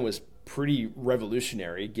the time was pretty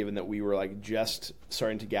revolutionary, given that we were like just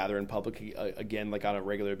starting to gather in public again, like on a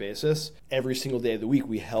regular basis. Every single day of the week,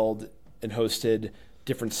 we held and hosted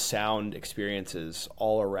different sound experiences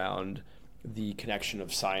all around the connection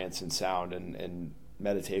of science and sound and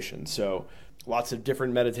meditation. So lots of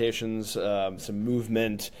different meditations, some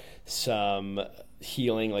movement, some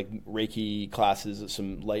healing, like Reiki classes,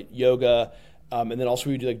 some light yoga. And then also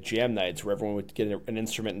we would do like jam nights where everyone would get an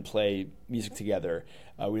instrument and play music together.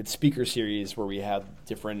 We had speaker series where we had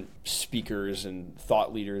different speakers and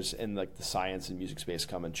thought leaders in like the science and music space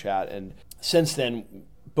come and chat. And since then,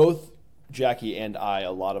 both Jackie and I,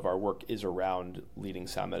 a lot of our work is around leading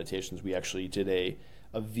sound meditations. We actually did a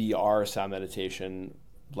VR sound meditation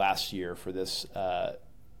last year for this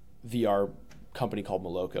VR company called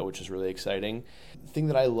Maloka, which is really exciting. The thing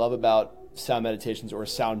that I love about sound meditations, or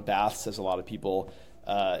sound baths as a lot of people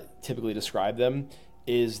typically describe them,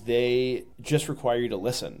 is they just require you to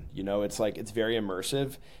listen. It's like, it's very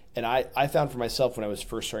immersive. And I found for myself when I was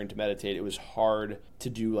first starting to meditate, it was hard to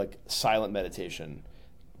do like silent meditation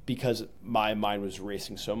because my mind was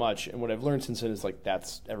racing so much. And what I've learned since then is like,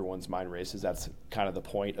 that's everyone's mind races. That's kind of the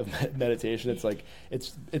point of meditation. It's like,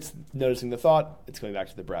 it's noticing the thought, it's going back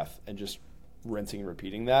to the breath and just rinsing and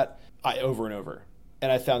repeating that over and over.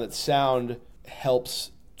 And I found that sound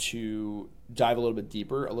helps to dive a little bit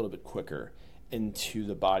deeper, a little bit quicker into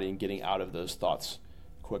the body and getting out of those thoughts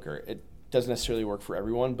quicker. It doesn't necessarily work for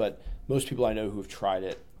everyone, but most people I know who have tried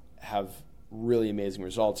it have really amazing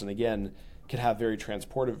results. And again, can have very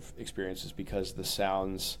transportive experiences because the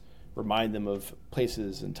sounds remind them of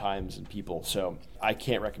places and times and people. So I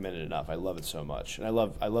can't recommend it enough. I love it so much. And I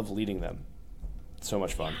love leading them. It's so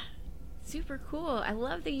much fun. Super cool. I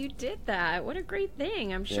love that you did that. What a great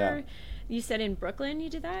thing. I'm sure you said in Brooklyn you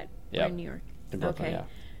did that? Yeah. Or in New York? In Brooklyn, yeah.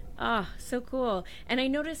 Ah, so cool. And I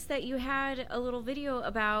noticed that you had a little video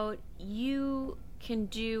about you can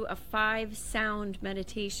do a 5-sound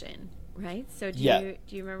meditation, right? So do you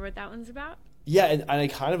remember what that one's about? Yeah, and I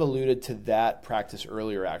kind of alluded to that practice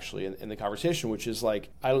earlier, actually, in the conversation, which is like,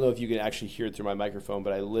 I don't know if you can actually hear it through my microphone,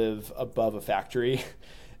 but I live above a factory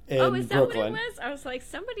in Brooklyn. Oh, is that what it was? I was like,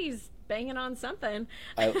 somebody's banging on something.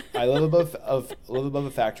 I live above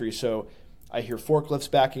a factory, so I hear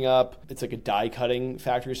forklifts backing up. It's like a die cutting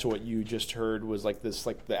factory, so what you just heard was like this,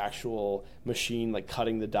 like the actual machine like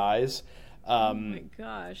cutting the dies. Oh my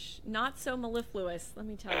gosh, not so mellifluous, let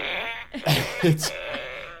me tell you.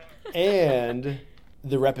 And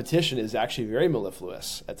the repetition is actually very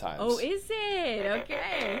mellifluous at times. Oh, is it?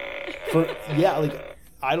 Okay. Like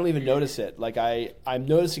I don't even notice it. Like I'm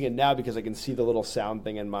noticing it now because I can see the little sound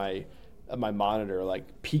thing in my monitor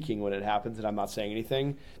like peaking when it happens and I'm not saying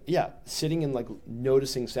anything. Yeah, sitting and like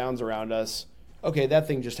noticing sounds around us. Okay, that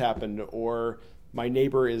thing just happened, or my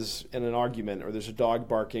neighbor is in an argument, or there's a dog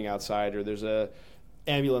barking outside, or there's a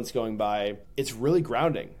ambulance going by. It's really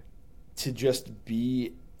grounding to just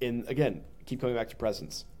be in, again, keep coming back to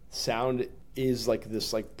presence. Sound is like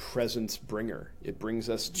this like presence bringer. It brings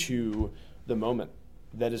us to the moment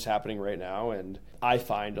that is happening right now, and I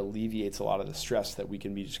find alleviates a lot of the stress that we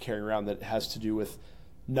can be just carrying around that has to do with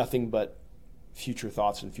nothing but future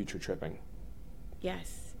thoughts and future tripping.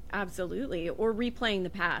 Yes, absolutely. Or replaying the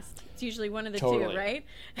past. It's usually one of the two, right?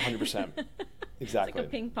 100%. Exactly. It's like a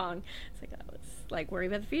ping pong. It's like, let's like worry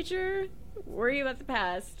about the future, worry about the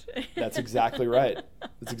past. That's exactly right.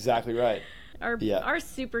 That's exactly right. Our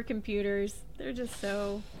supercomputers, they're just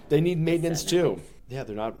so... They need maintenance too. Yeah,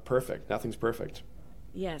 they're not perfect. Nothing's perfect.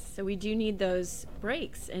 Yes, so we do need those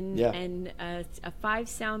breaks, and a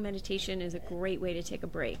 5-sound meditation is a great way to take a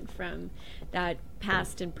break from that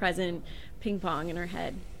past and present ping pong in our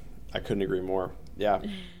head. I couldn't agree more. Yeah.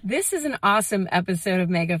 This is an awesome episode of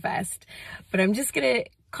MegaFest, but I'm just going to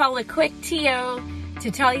call a quick TO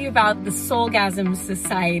to tell you about the Soulgasm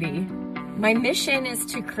Society. My mission is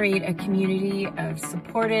to create a community of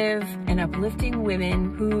supportive and uplifting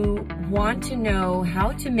women who want to know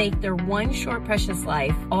how to make their one short precious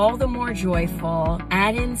life all the more joyful,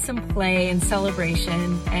 add in some play and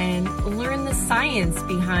celebration, and learn the science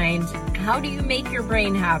behind how do you make your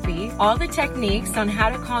brain happy, all the techniques on how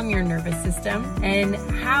to calm your nervous system, and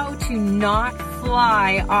how to not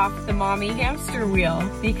fly off the mommy hamster wheel,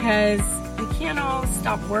 because we can't all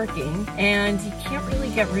stop working and you can't really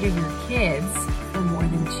get rid of your kids for more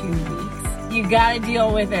than 2 weeks. You gotta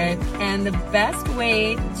deal with it. And the best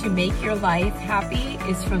way to make your life happy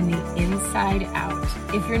is from the inside out.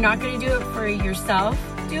 If you're not gonna do it for yourself,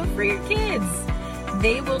 do it for your kids.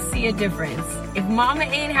 They will see a difference. If mama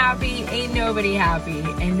ain't happy, ain't nobody happy.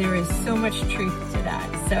 And there is so much truth to that.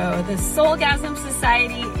 So the Soulgasm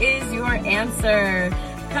Society is your answer.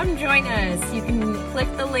 Come join us. You can click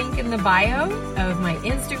the link in the bio of my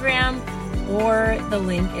Instagram or the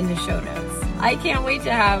link in the show notes. I can't wait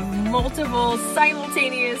to have multiple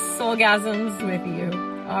simultaneous soulgasms with you.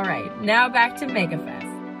 All right, now back to MegaFest.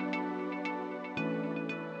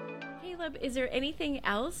 Caleb, is there anything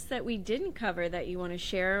else that we didn't cover that you want to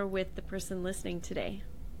share with the person listening today?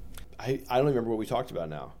 I don't remember what we talked about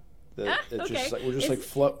now. It's okay. just like,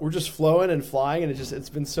 we're just flowing and flying, and it's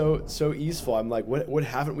been so easeful. I'm like, what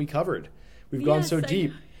haven't we covered? We've gone so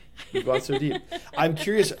deep. We've gone so deep. I'm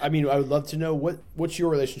curious. I mean, I would love to know what's your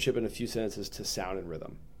relationship in a few sentences to sound and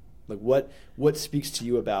rhythm. Like what speaks to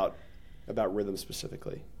you about rhythm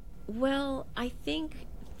specifically? Well, I think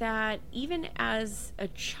that even as a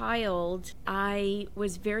child, I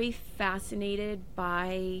was very fascinated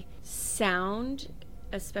by sound,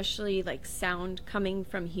 especially like sound coming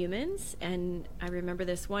from humans. And I remember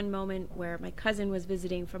this one moment where my cousin was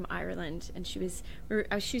visiting from Ireland, and she was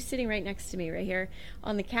sitting right next to me right here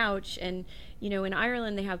on the couch. And in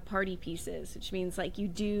Ireland they have party pieces, which means like you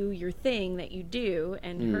do your thing that you do,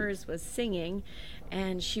 and hers was singing,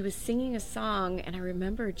 and she was singing a song, and I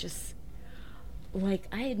remember just like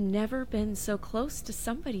I had never been so close to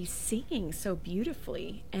somebody singing so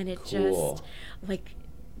beautifully, and it just like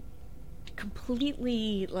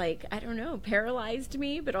completely, like, I don't know, paralyzed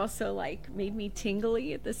me, but also like made me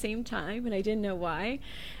tingly at the same time, and I didn't know why.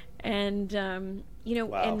 And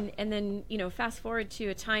Wow. and then fast forward to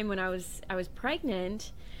a time when I was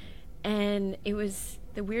pregnant, and it was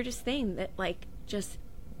the weirdest thing that like just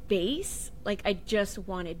bass, like I just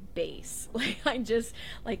wanted bass. Like I just,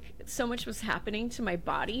 like, so much was happening to my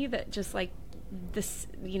body that just like this,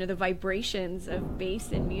 the vibrations of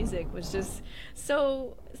bass in music was just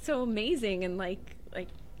so amazing, and like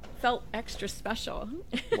felt extra special.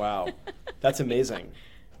 Wow, that's amazing.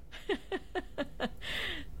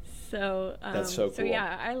 So that's so cool. So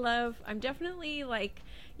yeah, I'm definitely like,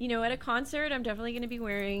 at a concert I'm definitely going to be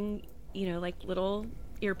wearing like little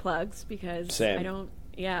earplugs, because Same. I don't,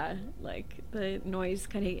 like the noise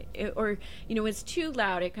kind of, or it's too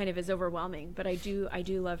loud, it kind of is overwhelming, but I do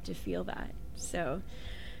love to feel that. So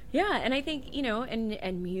yeah, and I think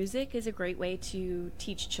and music is a great way to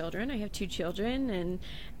teach children. I have 2 children,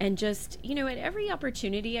 and just at every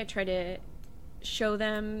opportunity I try to show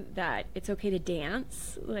them that it's okay to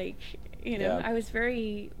dance. Like I was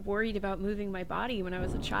very worried about moving my body when I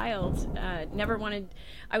was a child. I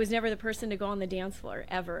was never the person to go on the dance floor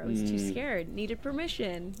ever. I was too scared, needed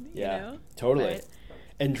permission. Totally.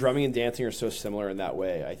 And drumming and dancing are so similar in that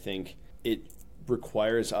way. I think it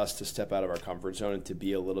requires us to step out of our comfort zone and to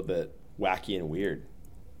be a little bit wacky and weird,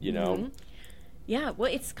 Mm-hmm. Yeah,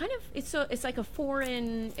 well, it's like a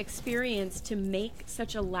foreign experience to make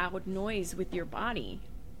such a loud noise with your body.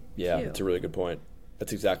 Yeah, too. That's a really good point.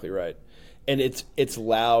 That's exactly right. And it's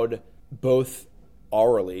loud both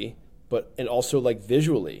aurally, and also like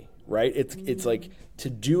visually, right? It's like, to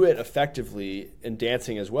do it effectively in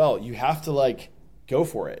dancing as well, you have to like go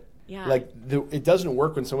for it. Yeah. Like it doesn't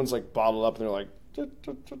work when someone's like bottled up and they're like,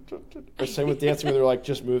 or same with dancing where they're like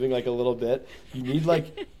just moving like a little bit. You need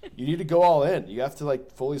to go all in. You have to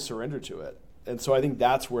like fully surrender to it. And so I think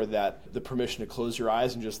that's where the permission to close your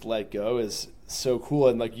eyes and just let go is so cool.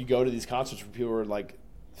 And like you go to these concerts where people are like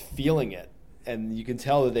feeling it, and you can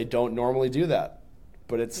tell that they don't normally do that.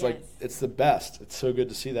 But it's like, it's the best. It's so good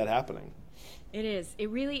to see that happening. It is.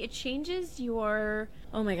 It changes your,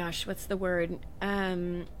 oh my gosh, what's the word?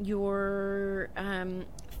 Your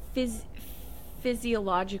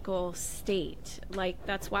physiological state. Like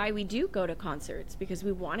that's why we do go to concerts, because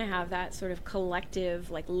we want to have that sort of collective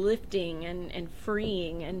like lifting and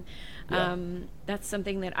freeing, and that's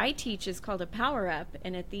something that I teach is called a power up.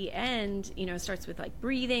 And at the end, it starts with like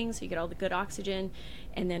breathing, so you get all the good oxygen,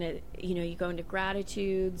 and then you go into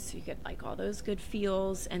gratitudes, you get like all those good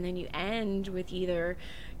feels, and then you end with either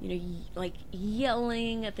like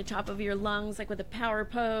yelling at the top of your lungs, like with a power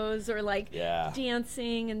pose, or like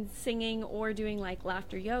dancing and singing, or doing like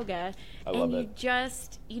laughter yoga. I love it. You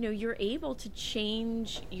just you're able to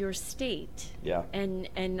change your state.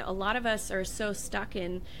 And a lot of us are so stuck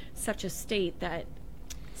in such a state that,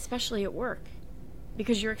 especially at work,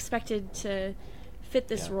 because you're expected to fit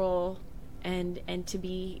this role and to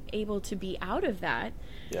be able to be out of that.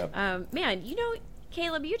 Man,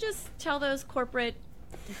 Caleb, you just tell those corporate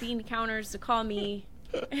bean counters to call me.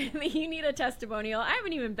 You need a testimonial. I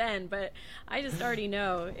haven't even been, but I just already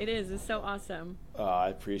know it's so awesome. I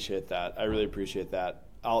appreciate that. I really appreciate that.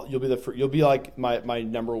 You'll be like my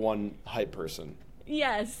number one hype person.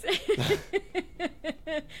 Yes.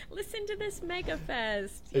 Listen to this Mega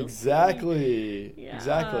Fest. Exactly.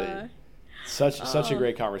 Such a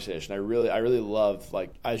great conversation. I really love,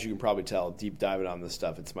 like, as you can probably tell, deep diving on this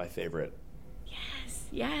stuff. It's my favorite.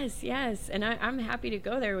 Yes. And I'm happy to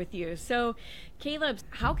go there with you. So, Caleb,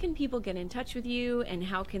 how can people get in touch with you, and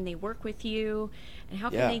how can they work with you, and how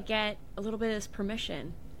can they get a little bit of this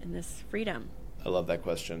permission and this freedom? I love that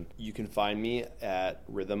question. You can find me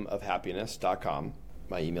at rhythmofhappiness.com.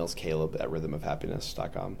 My email is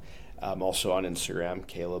caleb@rhythmofhappiness.com. I'm also on Instagram,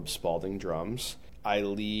 Caleb Spaulding Drums. I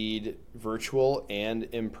lead virtual and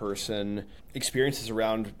in-person experiences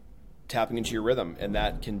around tapping into your rhythm, and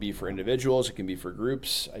that can be for individuals, it can be for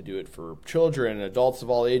groups. I do it for children, adults of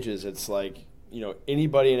all ages. It's like,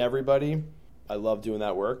 anybody and everybody. I love doing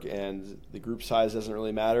that work, and the group size doesn't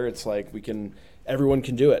really matter. It's like everyone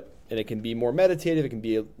can do it. And it can be more meditative, it can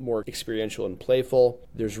be more experiential and playful.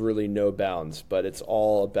 There's really no bounds, but it's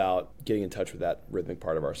all about getting in touch with that rhythmic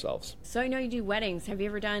part of ourselves. So I know you do weddings. Have you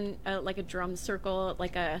ever done like a drum circle,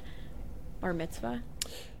 like a bar mitzvah?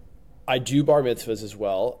 I do bar mitzvahs as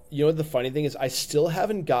well. The funny thing is I still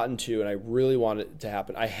haven't gotten to, and I really want it to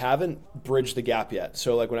happen, I haven't bridged the gap yet.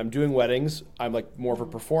 So like when I'm doing weddings, I'm like more of a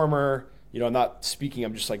performer. I'm not speaking,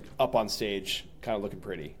 I'm just like up on stage, kind of looking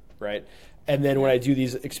pretty, right? And then when I do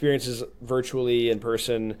these experiences virtually, in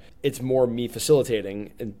person, it's more me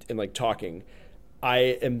facilitating and like talking.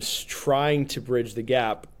 I am trying to bridge the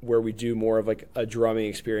gap where we do more of like a drumming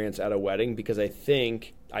experience at a wedding, because I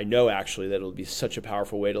know actually that it'll be such a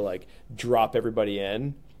powerful way to like drop everybody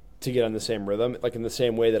in to get on the same rhythm, like in the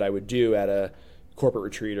same way that I would do at a corporate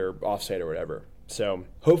retreat or offsite or whatever. So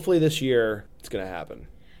hopefully this year it's going to happen.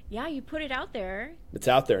 Yeah, you put it out there. It's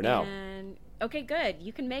out there now. And okay, good.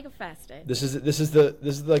 You can MegaFest it. This is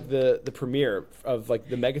like the premiere of like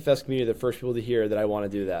the MegaFest community, the first people to hear that I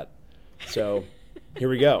want to do that. So here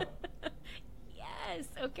we go. Yes.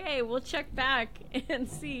 Okay. We'll check back and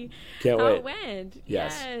see Can't how wait. it went.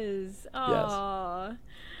 Yes. Oh.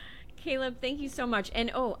 Caleb, thank you so much.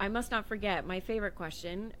 And I must not forget my favorite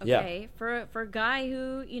question. Okay. For a guy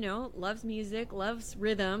who, loves music, loves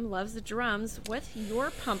rhythm, loves the drums, what's your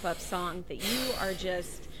pump up song that you are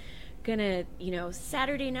just gonna,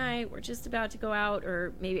 Saturday night, we're just about to go out,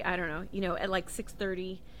 or maybe, I don't know, at like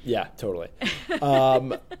 6:30? Yeah, totally.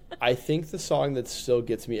 I think the song that still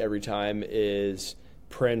gets me every time is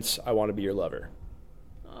Prince, I Want to Be Your Lover.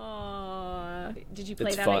 Oh, did you play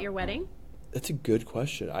It's that fun. at your wedding? That's a good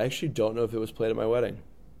question. I actually don't know if it was played at my wedding,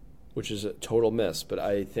 which is a total miss. But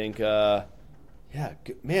I think,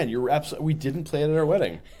 man, you're absolutely. We didn't play it at our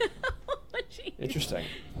wedding. Jeez. Interesting.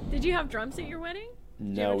 Did you have drums at your wedding?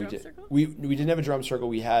 No, we did. We didn't have a drum circle.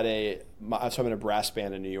 We had so I'm in a brass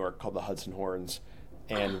band in New York called the Hudson Horns,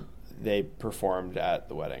 and they performed at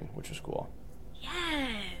the wedding, which was cool.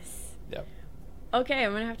 Yes. Yep. Okay,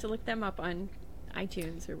 I'm gonna have to look them up on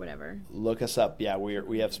iTunes or whatever. Look us up. Yeah,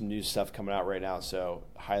 we have some new stuff coming out right now, so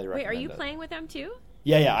highly recommend it. Wait, are you playing with them too?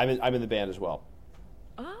 Yeah, I'm in the band as well.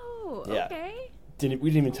 Oh, Yeah. okay. We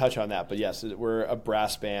didn't even touch on that, but yes, we're a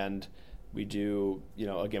brass band. We do,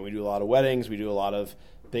 again, we do a lot of weddings, we do a lot of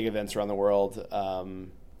big events around the world,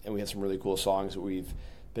 and we have some really cool songs that we've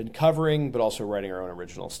been covering, but also writing our own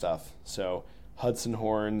original stuff. So Hudson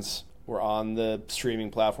Horns, we're on the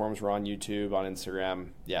streaming platforms, we're on YouTube, on Instagram.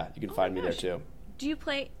 Yeah, you can find me there too. Do you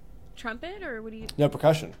play trumpet, or what do you? No,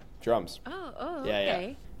 percussion, drums. Oh, Yeah, okay.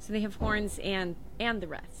 yeah. So they have horns and the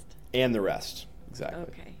rest. And the rest, exactly.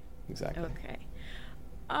 Okay. Exactly. Okay.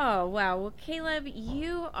 Oh, wow. Well, Caleb,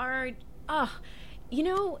 you are,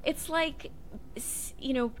 it's like,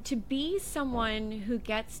 to be someone who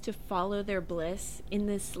gets to follow their bliss in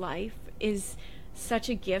this life is such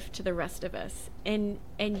a gift to the rest of us. And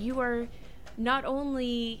you are not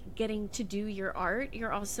only getting to do your art,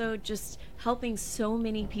 you're also just helping so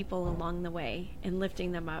many people along the way and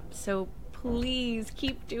lifting them up. So please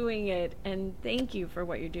keep doing it. And thank you for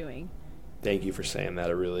what you're doing. Thank you for saying that.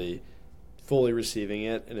 I really fully receiving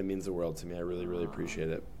it, and it means the world to me. I really, really appreciate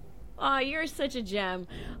it. Oh, you're such a gem.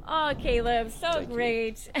 Oh, Caleb, so Thank you.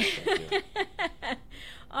 great. Thank you.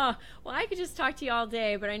 Oh, well, I could just talk to you all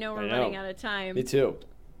day, but I know we're running out of time. Me too.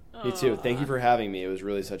 Me too. Thank you for having me. It was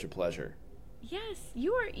really such a pleasure. Yes,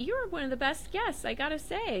 you are one of the best guests, I gotta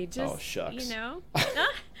say. Just, oh, shucks.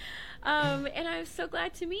 And I'm so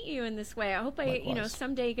glad to meet you in this way. I hope Likewise.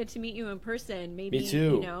 someday get to meet you in person. Maybe, Me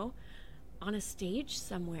too. On a stage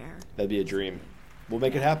somewhere. That'd be a dream. We'll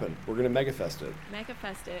make it happen. We're going to megafest it.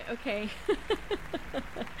 Megafest it. Okay.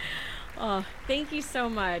 Oh, thank you so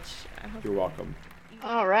much. You're welcome.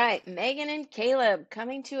 All right, Megan and Caleb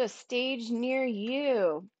coming to a stage near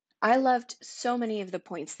you. I loved so many of the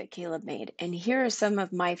points that Caleb made, and here are some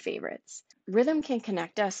of my favorites. Rhythm can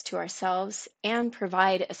connect us to ourselves and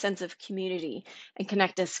provide a sense of community and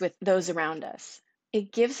connect us with those around us.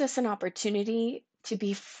 It gives us an opportunity to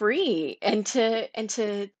be free and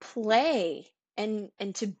to play and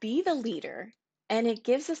to be the leader. And it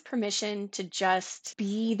gives us permission to just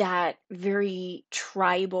be that very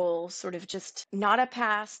tribal, sort of just not a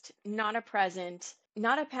past, not a present,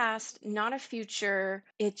 not a past, not a future.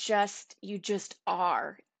 You just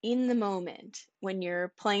are in the moment when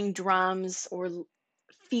you're playing drums or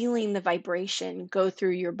feeling the vibration go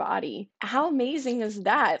through your body. How amazing is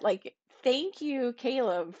that? Like, thank you,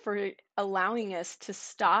 Caleb, for allowing us to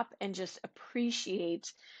stop and just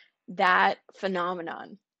appreciate that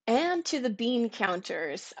phenomenon. And to the bean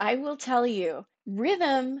counters, I will tell you,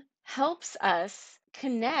 rhythm helps us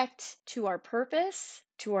connect to our purpose,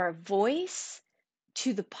 to our voice,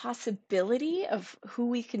 to the possibility of who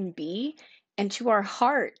we can be, and to our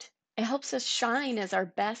heart. It helps us shine as our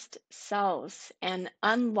best selves and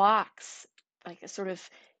unlocks like a sort of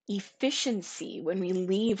efficiency when we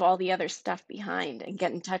leave all the other stuff behind and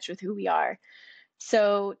get in touch with who we are.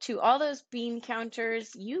 So to all those bean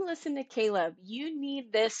counters, you listen to Caleb. You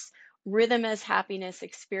need this rhythm as happiness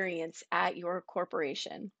experience at your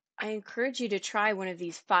corporation. I encourage you to try one of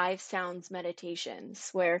these 5 sounds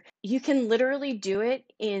meditations where you can literally do it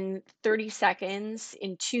in 30 seconds,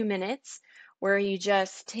 in 2 minutes, where you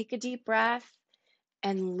just take a deep breath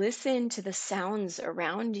and listen to the sounds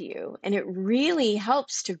around you. And it really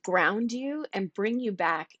helps to ground you and bring you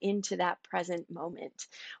back into that present moment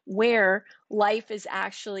where life is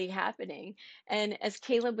actually happening. And as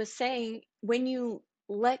Caleb was saying, when you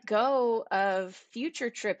let go of future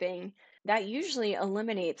tripping, that usually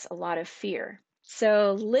eliminates a lot of fear.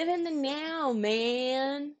 So live in the now,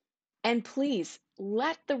 man. And please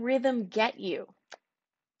let the rhythm get you.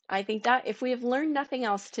 I think that if we have learned nothing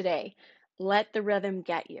else today, let the rhythm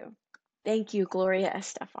get you. Thank you, Gloria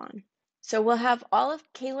Estefan. So we'll have all of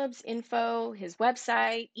Caleb's info, his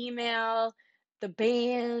website, email, the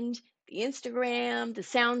band, the Instagram, the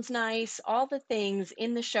Sounds Nice, all the things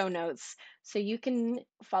in the show notes so you can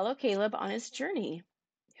follow Caleb on his journey.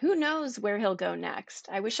 Who knows where he'll go next?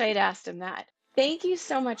 I wish I had asked him that. Thank you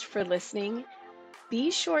so much for listening. Be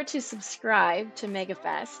sure to subscribe to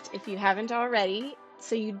MegaFest if you haven't already,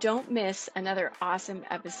 so you don't miss another awesome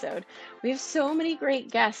episode. We have so many great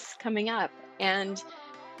guests coming up, and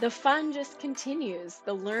the fun just continues.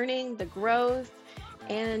 The learning, the growth,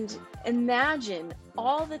 and imagine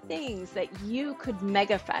all the things that you could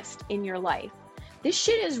MegaFest in your life. This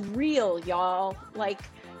shit is real, y'all. Like,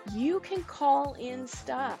 you can call in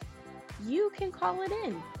stuff. You can call it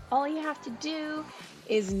in. All you have to do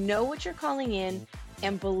is know what you're calling in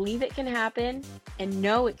and believe it can happen and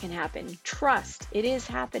know it can happen. Trust it is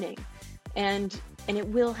happening and it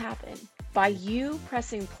will happen. By you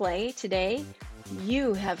pressing play today,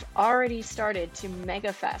 you have already started to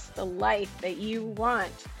MegaFest the life that you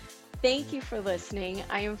want. Thank you for listening.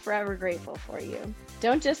 I am forever grateful for you.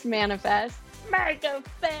 Don't just manifest, MegaFest.